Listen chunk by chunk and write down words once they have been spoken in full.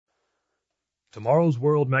Tomorrow's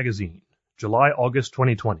World Magazine, July-August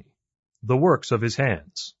 2020. The Works of His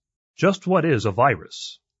Hands. Just What is a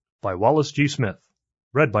Virus? By Wallace G. Smith.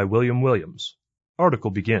 Read by William Williams. Article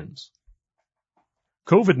begins.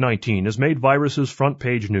 COVID-19 has made viruses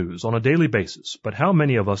front-page news on a daily basis, but how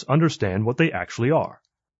many of us understand what they actually are?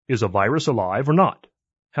 Is a virus alive or not?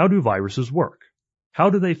 How do viruses work? How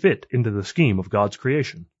do they fit into the scheme of God's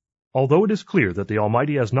creation? Although it is clear that the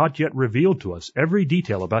Almighty has not yet revealed to us every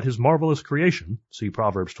detail about His marvelous creation, see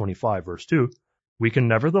Proverbs 25, verse 2, we can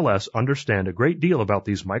nevertheless understand a great deal about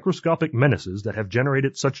these microscopic menaces that have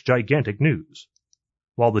generated such gigantic news.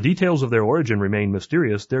 While the details of their origin remain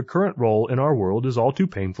mysterious, their current role in our world is all too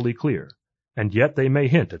painfully clear, and yet they may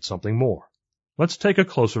hint at something more. Let's take a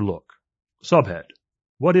closer look. Subhead: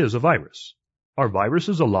 What is a virus? Are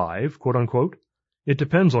viruses alive, quote-unquote? It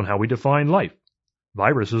depends on how we define life.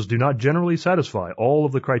 Viruses do not generally satisfy all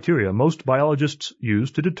of the criteria most biologists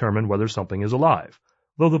use to determine whether something is alive,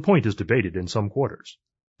 though the point is debated in some quarters.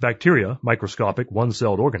 Bacteria, microscopic,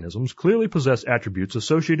 one-celled organisms, clearly possess attributes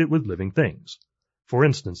associated with living things. For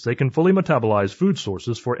instance, they can fully metabolize food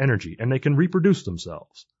sources for energy, and they can reproduce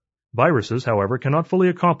themselves. Viruses, however, cannot fully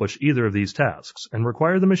accomplish either of these tasks, and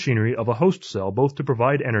require the machinery of a host cell both to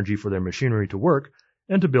provide energy for their machinery to work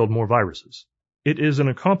and to build more viruses. It is in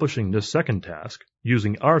accomplishing this second task,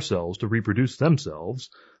 using our cells to reproduce themselves,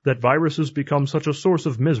 that viruses become such a source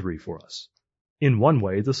of misery for us. In one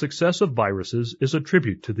way, the success of viruses is a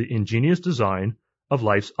tribute to the ingenious design of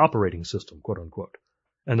life's operating system, quote-unquote,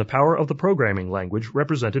 and the power of the programming language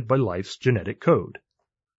represented by life's genetic code.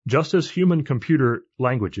 Just as human computer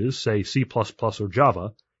languages, say C++ or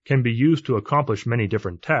Java, can be used to accomplish many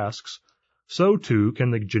different tasks, so too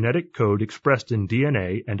can the genetic code expressed in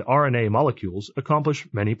DNA and RNA molecules accomplish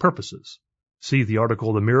many purposes. See the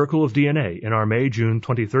article The Miracle of DNA in our May-June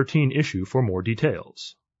 2013 issue for more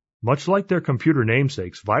details. Much like their computer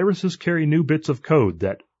namesakes, viruses carry new bits of code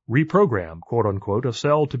that reprogram, quote-unquote, a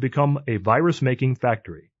cell to become a virus-making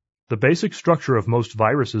factory. The basic structure of most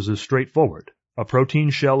viruses is straightforward: a protein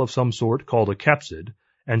shell of some sort called a capsid,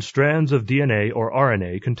 and strands of DNA or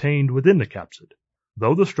RNA contained within the capsid.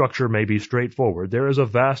 Though the structure may be straightforward, there is a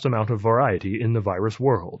vast amount of variety in the virus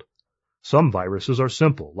world. Some viruses are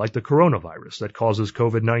simple, like the coronavirus that causes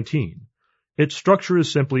COVID-19. Its structure is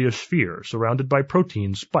simply a sphere surrounded by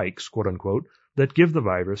protein spikes, quote-unquote, that give the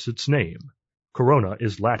virus its name. Corona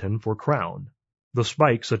is Latin for crown. The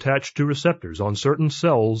spikes attach to receptors on certain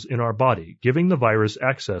cells in our body, giving the virus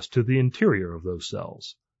access to the interior of those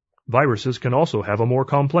cells. Viruses can also have a more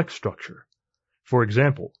complex structure. For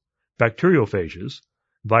example, bacteriophages,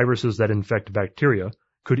 viruses that infect bacteria,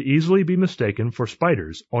 could easily be mistaken for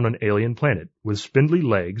spiders on an alien planet, with spindly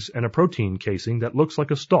legs and a protein casing that looks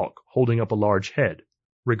like a stalk holding up a large head.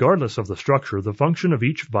 Regardless of the structure, the function of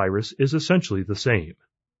each virus is essentially the same: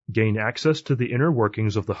 gain access to the inner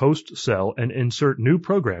workings of the host cell and insert new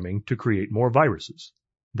programming to create more viruses.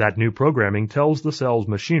 That new programming tells the cell's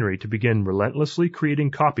machinery to begin relentlessly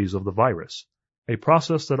creating copies of the virus, a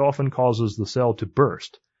process that often causes the cell to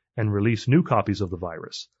burst and release new copies of the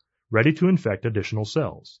virus, ready to infect additional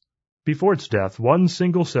cells. Before its death, one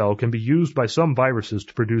single cell can be used by some viruses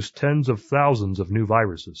to produce tens of thousands of new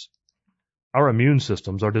viruses. Our immune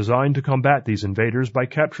systems are designed to combat these invaders by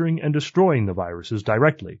capturing and destroying the viruses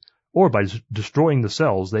directly, or by destroying the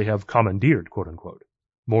cells they have commandeered, quote-unquote.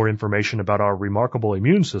 More information about our remarkable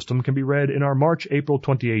immune system can be read in our March-April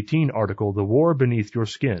 2018 article, The War Beneath Your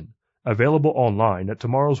Skin, available online at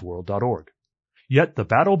tomorrowsworld.org. Yet the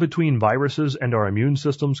battle between viruses and our immune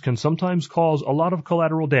systems can sometimes cause a lot of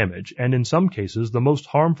collateral damage, and in some cases the most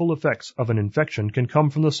harmful effects of an infection can come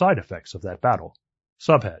from the side effects of that battle.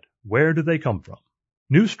 Subhead: Where do they come from?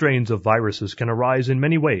 New strains of viruses can arise in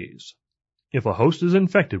many ways. If a host is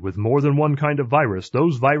infected with more than one kind of virus,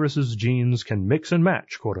 those viruses' genes can mix and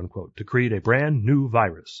match, quote-unquote, to create a brand new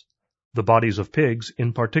virus. The bodies of pigs,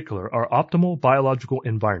 in particular, are optimal biological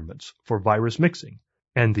environments for virus mixing,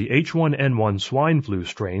 and the H1N1 swine flu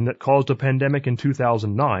strain that caused a pandemic in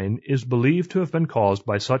 2009 is believed to have been caused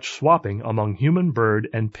by such swapping among human, bird,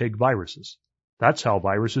 and pig viruses. That's how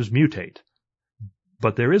viruses mutate.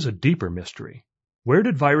 But there is a deeper mystery. Where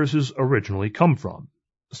did viruses originally come from?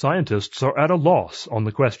 Scientists are at a loss on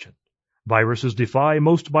the question. Viruses defy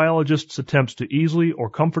most biologists' attempts to easily or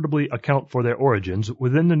comfortably account for their origins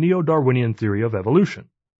within the neo-Darwinian theory of evolution.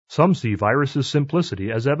 Some see viruses'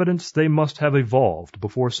 simplicity as evidence they must have evolved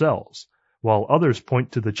before cells, while others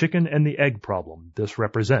point to the chicken and the egg problem this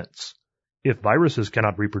represents. If viruses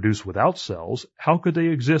cannot reproduce without cells, how could they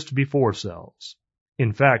exist before cells?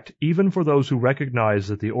 In fact, even for those who recognize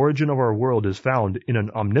that the origin of our world is found in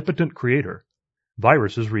an omnipotent creator,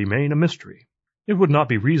 viruses remain a mystery. It would not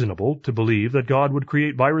be reasonable to believe that God would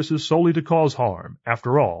create viruses solely to cause harm.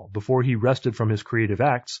 After all, before he rested from his creative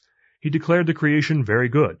acts, he declared the creation very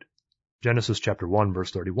good. Genesis chapter 1,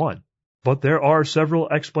 verse 31. But there are several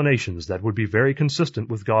explanations that would be very consistent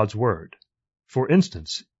with God's word. For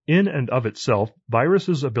instance, in and of itself,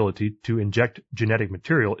 viruses' ability to inject genetic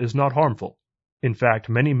material is not harmful. In fact,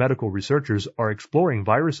 many medical researchers are exploring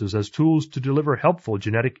viruses as tools to deliver helpful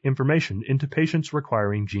genetic information into patients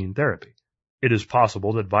requiring gene therapy. It is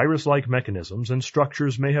possible that virus-like mechanisms and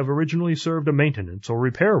structures may have originally served a maintenance or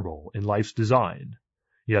repair role in life's design.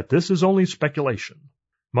 Yet this is only speculation.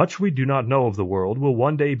 Much we do not know of the world will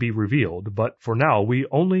one day be revealed, but for now we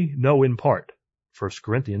only know in part. 1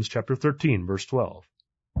 Corinthians chapter 13, verse 12.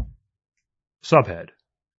 Subhead: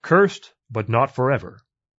 Cursed, but not forever.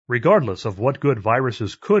 Regardless of what good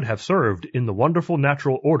viruses could have served in the wonderful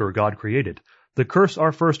natural order God created, the curse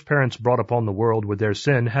our first parents brought upon the world with their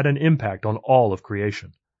sin had an impact on all of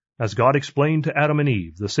creation. As God explained to Adam and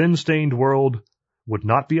Eve, the sin-stained world would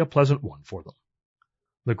not be a pleasant one for them.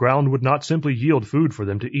 The ground would not simply yield food for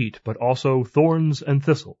them to eat, but also thorns and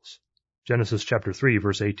thistles. Genesis chapter 3,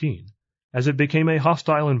 verse 18. As it became a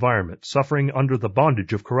hostile environment, suffering under the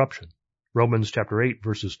bondage of corruption. Romans chapter 8,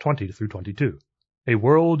 verses 20 through 22. A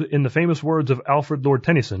world, in the famous words of Alfred Lord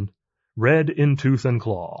Tennyson, red in tooth and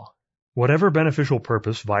claw. Whatever beneficial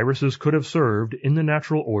purpose viruses could have served in the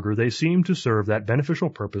natural order, they seem to serve that beneficial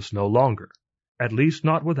purpose no longer, at least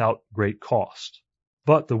not without great cost.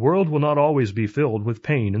 But the world will not always be filled with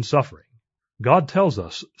pain and suffering. God tells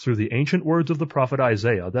us through the ancient words of the prophet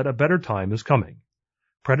Isaiah that a better time is coming.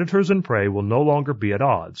 Predators and prey will no longer be at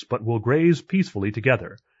odds, but will graze peacefully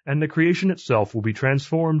together, and the creation itself will be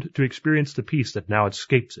transformed to experience the peace that now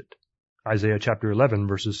escapes it. Isaiah chapter 11,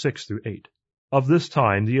 verses 6 through 8. Of this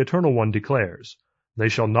time the Eternal One declares, They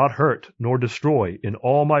shall not hurt nor destroy in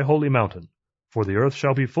all my holy mountain, for the earth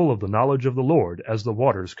shall be full of the knowledge of the Lord as the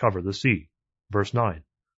waters cover the sea. Verse 9.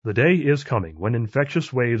 The day is coming when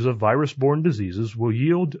infectious waves of virus-borne diseases will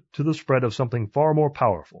yield to the spread of something far more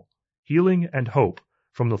powerful, healing and hope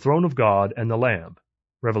from the throne of God and the Lamb.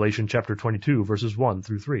 Revelation chapter 22, verses 1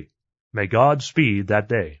 through 3. May God speed that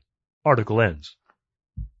day. Article ends.